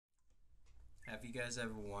Have you guys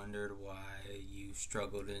ever wondered why you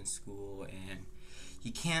struggled in school and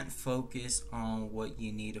you can't focus on what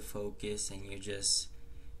you need to focus, and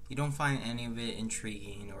you don't find any of it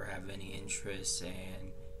intriguing or have any interest,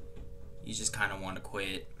 and you just kind of want to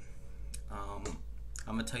quit? I'm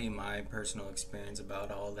gonna tell you my personal experience about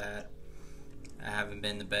all that. I haven't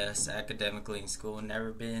been the best academically in school.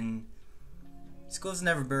 School's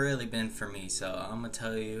never really been for me, so I'm gonna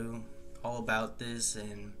tell you all about this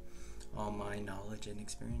and all my knowledge and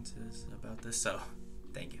experiences about this. So,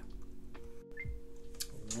 thank you.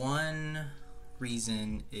 One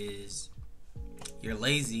reason is you're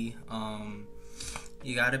lazy.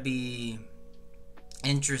 You gotta be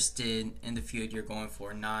interested in the field you're going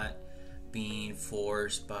for, not being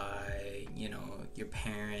forced by, your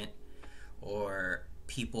parent or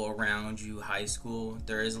people around you. High school,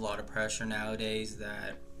 there is a lot of pressure nowadays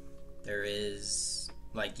that there is,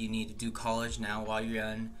 like, you need to do college now while you're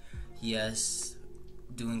young. Yes,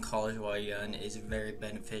 doing college while you're young is very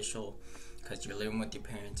beneficial because you're living with your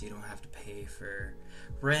parents. You don't have to pay for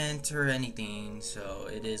rent or anything, so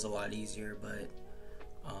it is a lot easier. But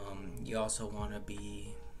you also want to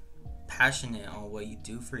be passionate on what you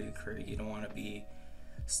do for your career. You don't want to be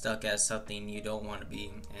stuck at something you don't want to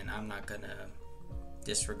be. And I'm not gonna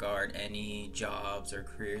disregard any jobs or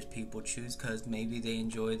careers people choose, because maybe they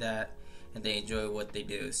enjoy that and they enjoy what they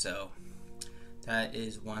do. So that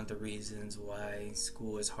is one of the reasons why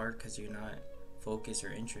school is hard, because you're not focused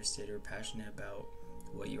or interested or passionate about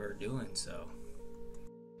what you are doing. So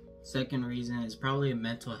second reason is probably a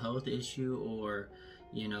mental health issue, or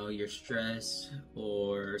you're stressed,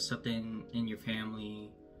 or something in your family,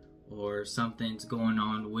 or something's going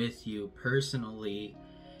on with you personally,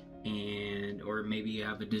 or maybe you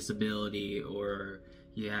have a disability, or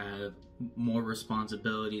you have more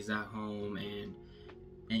responsibilities at home, and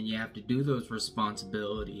you have to do those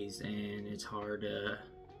responsibilities, and it's hard to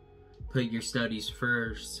put your studies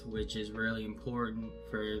first, which is really important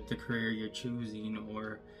for the career you're choosing,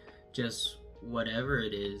 or just whatever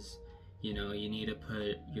it is. You need to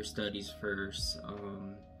put your studies first.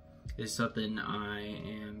 It's something I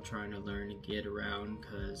am trying to learn to get around,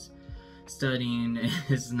 because studying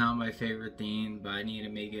is not my favorite thing, but I need to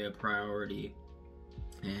make it a priority.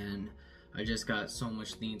 And I just got so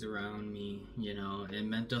much things around me, and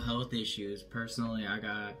mental health issues. Personally, I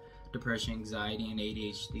got depression, anxiety, and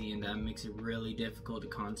ADHD, and that makes it really difficult to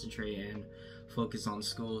concentrate and focus on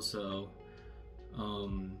school. So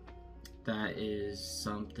that is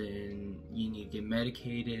something you need to get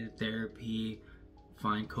medicated, therapy,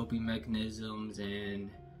 find coping mechanisms, and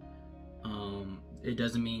it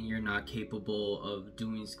doesn't mean you're not capable of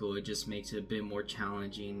doing school. It just makes it a bit more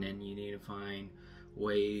challenging, and you need to find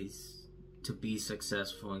ways to be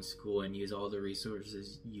successful in school and use all the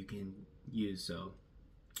resources you can use. So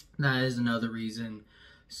that is another reason.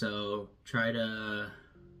 So try to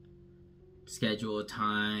schedule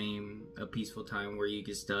a peaceful time where you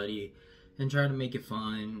can study, and try to make it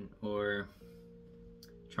fun, or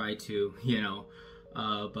try to,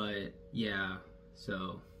 but yeah.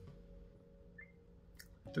 So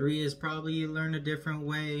 3 is probably you learn a different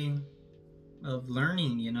way of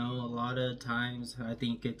learning. A lot of times I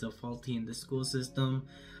think it's a faulty in the school system.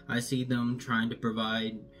 I see them trying to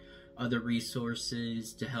provide other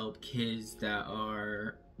resources to help kids that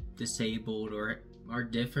are disabled or are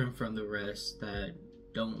different from the rest, that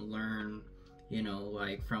don't learn,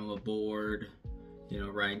 like from a board,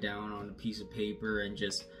 writing down on a piece of paper, and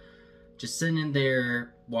just sitting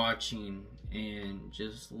there watching and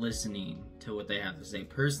just listening to what they have to say.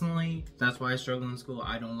 Personally, that's why I struggle in school.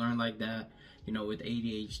 I don't learn like that, with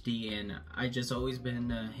ADHD, and I just always been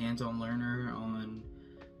a hands-on learner on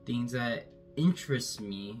things that interest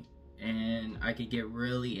me, and I could get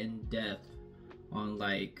really in depth on,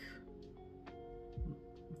 like,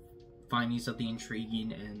 finding something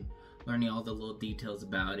intriguing and learning all the little details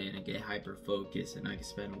about it, and get hyper focused, and I can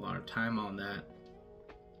spend a lot of time on that.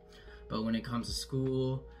 But when it comes to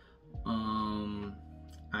school, I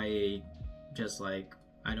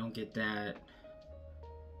don't get that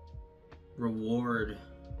reward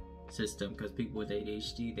system, because people with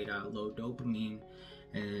ADHD, they got low dopamine,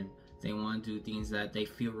 and they want to do things that they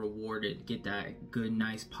feel rewarded, get that good,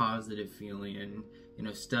 nice, positive feeling.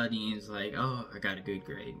 And studying is like, oh, I got a good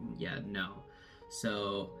grade. Yeah, no.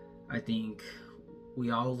 So I think we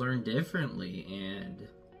all learn differently, and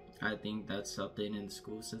I think that's something in the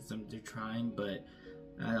school system they're trying, but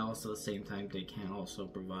at also the same time, they can't also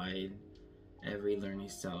provide every learning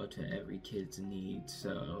style to every kid's needs.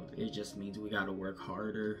 So it just means we gotta work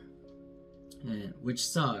harder, and which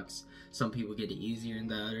sucks. Some people get it easier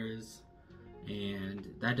than others,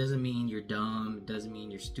 And that doesn't mean you're dumb, it doesn't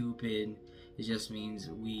mean you're stupid. It just means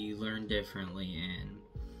we learn differently, and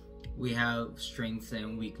we have strengths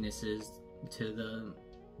and weaknesses to the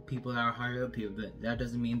people that are higher up here, but that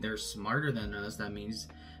doesn't mean they're smarter than us. That means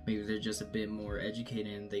maybe they're just a bit more educated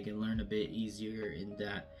and they can learn a bit easier in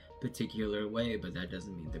that particular way, but that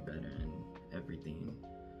doesn't mean they're better in everything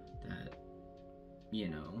that, you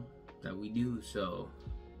know, that we do. So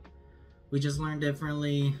we just learn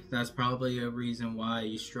differently. That's probably a reason why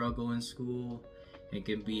you struggle in school. It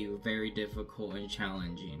can be very difficult and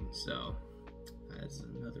challenging, so that's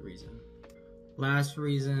another reason. Last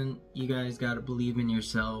reason, you guys gotta believe in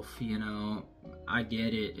yourself. You know, I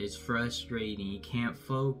get it, it's frustrating, you can't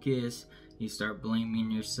focus, you start blaming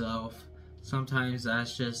yourself. Sometimes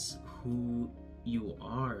that's just who you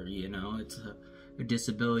are, you know, it's a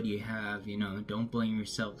disability you have, you know. Don't blame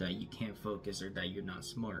yourself that you can't focus or that you're not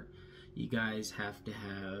smart. You guys have to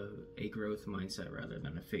have a growth mindset rather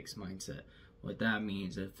than a fixed mindset. What that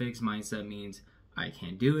means, a fixed mindset means I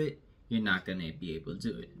can't do it, you're not gonna be able to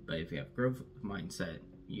do it. But if you have growth mindset,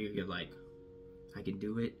 you're like, I can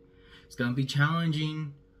do it. It's gonna be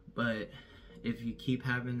challenging, but if you keep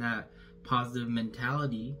having that positive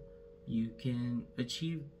mentality, you can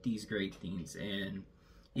achieve these great things. And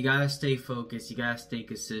you gotta stay focused, you gotta stay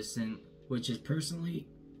consistent, which is personally,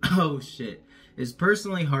 it's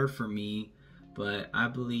personally hard for me, but I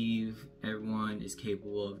believe everyone is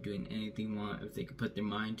capable of doing anything they want if they can put their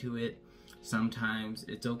mind to it. Sometimes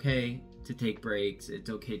it's okay to take breaks, it's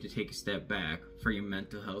okay to take a step back for your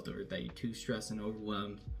mental health, or that you're too stressed and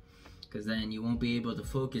overwhelmed, because then you won't be able to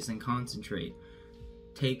focus and concentrate.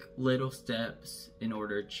 Take little steps in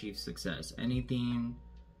order to achieve success. Anything,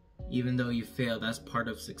 even though you fail, that's part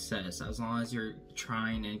of success. As long as you're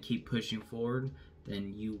trying and keep pushing forward,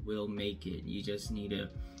 then you will make it. You just need to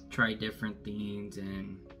try different things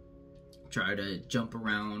and try to jump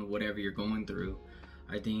around whatever you're going through.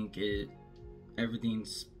 I think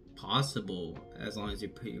everything's possible as long as you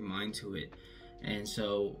put your mind to it. And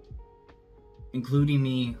so, including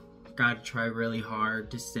me, gotta try really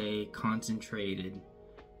hard to stay concentrated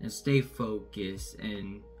and stay focused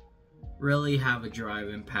and really have a drive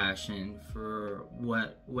and passion for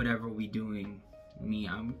whatever we doing. Me,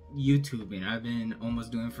 I'm YouTubing. I've been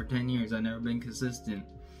almost doing it for 10 years. I've never been consistent,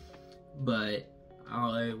 but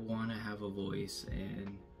I want to have a voice,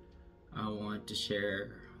 and I want to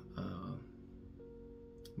share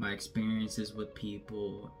my experiences with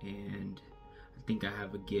people. And I think I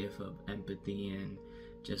have a gift of empathy and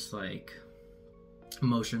just like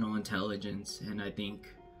emotional intelligence. And I think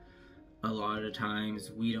a lot of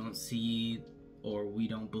times we don't see, or we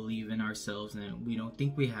don't believe in ourselves, and we don't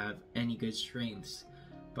think we have any good strengths.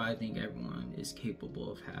 But I think everyone is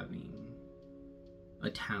capable of having a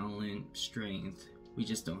talent, strength. We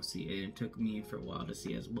just don't see it. It took me for a while to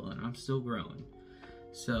see as well, and I'm still growing.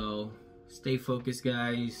 So stay focused,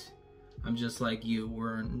 guys. I'm just like you.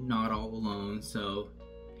 We're not all alone. So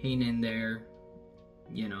hang in there.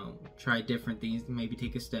 You know, try different things. Maybe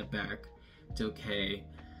take a step back. It's okay.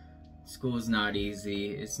 School is not easy.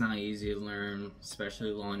 It's not easy to learn,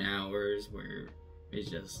 especially long hours where it's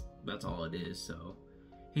just, that's all it is. So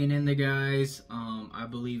hang in there, guys. I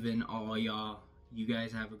believe in all y'all. You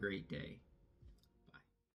guys have a great day.